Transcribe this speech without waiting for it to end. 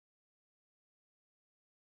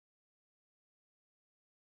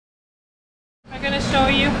going to show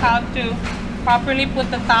you how to properly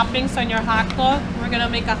put the toppings on your hot dog. We're going to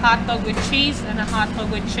make a hot dog with cheese and a hot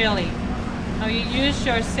dog with chili. Now you use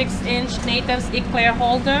your 6-inch Nathan's Eclair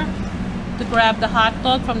holder to grab the hot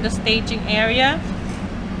dog from the staging area.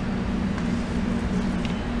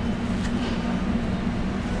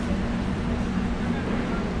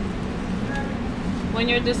 When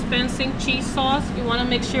you're dispensing cheese sauce, you want to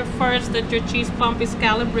make sure first that your cheese pump is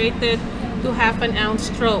calibrated to 1/2 ounce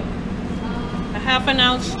stroke. A 1/2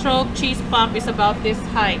 ounce stroke cheese pump is about this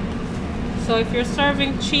height. So if you're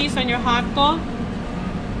serving cheese on your hot dog,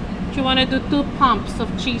 you want to do 2 pumps of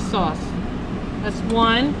cheese sauce. That's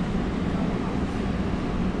 1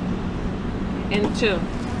 and 2.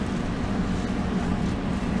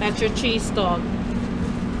 That's your cheese dog.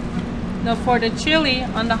 Now for the chili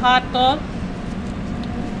on the hot dog,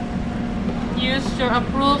 use your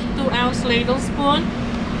approved 2-ounce ladle spoon.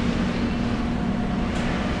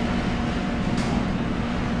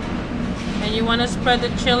 And you want to spread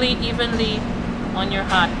the chili evenly on your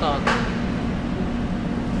hot dog.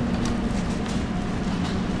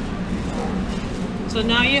 So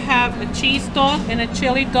now you have a cheese dog and a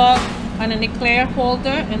chili dog on an eclair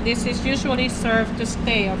holder, and this is usually served to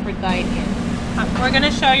stay or for dine-in. We're going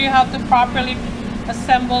to show you how to properly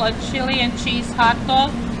assemble a chili and cheese hot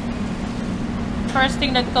dog. First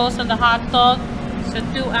thing that goes on the hot dog is a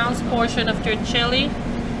 2-ounce portion of your chili.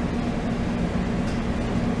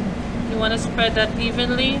 You want to spread that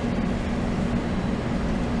evenly.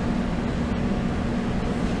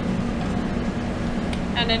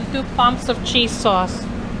 And then 2 pumps of cheese sauce.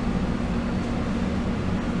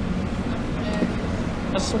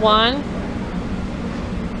 That's 1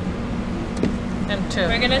 and 2.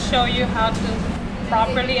 We're going to show you how to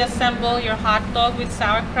properly assemble your hot dog with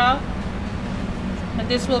sauerkraut. And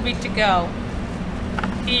this will be to go.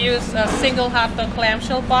 You use a single hot dog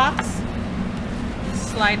clamshell box.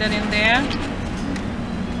 Slide it in there.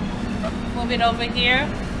 Move it over here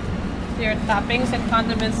to your toppings and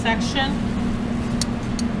condiments section.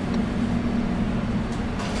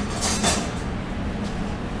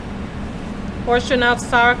 Portion out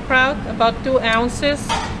sauerkraut, about 2 ounces.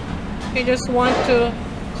 You just want to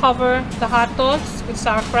cover the hot dogs with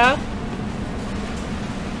sauerkraut.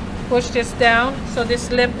 Push this down so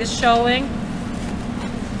this lip is showing.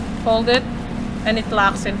 Hold it and it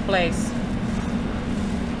locks in place.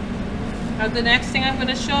 Now the next thing I'm going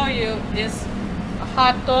to show you is a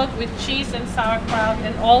hot dog with cheese and sauerkraut,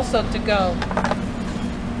 and also to go.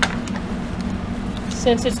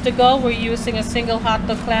 Since it's to go, we're using a single hot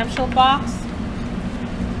dog clamshell box.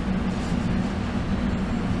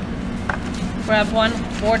 Grab 1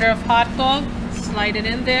 border of hot dog, slide it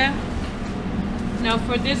in there. Now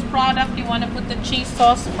for this product, you want to put the cheese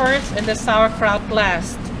sauce first and the sauerkraut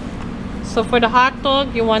last. So for the hot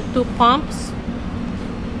dog, you want 2 pumps.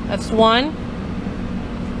 That's 1.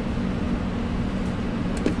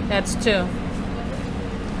 That's 2.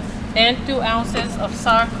 And 2 ounces of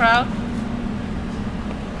sauerkraut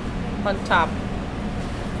on top.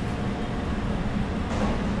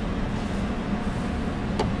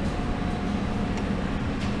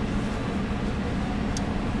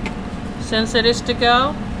 Since it is to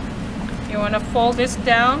go, you want to fold this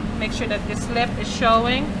down, make sure that this lip is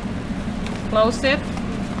showing, close it,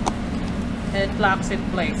 and it locks in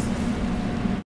place.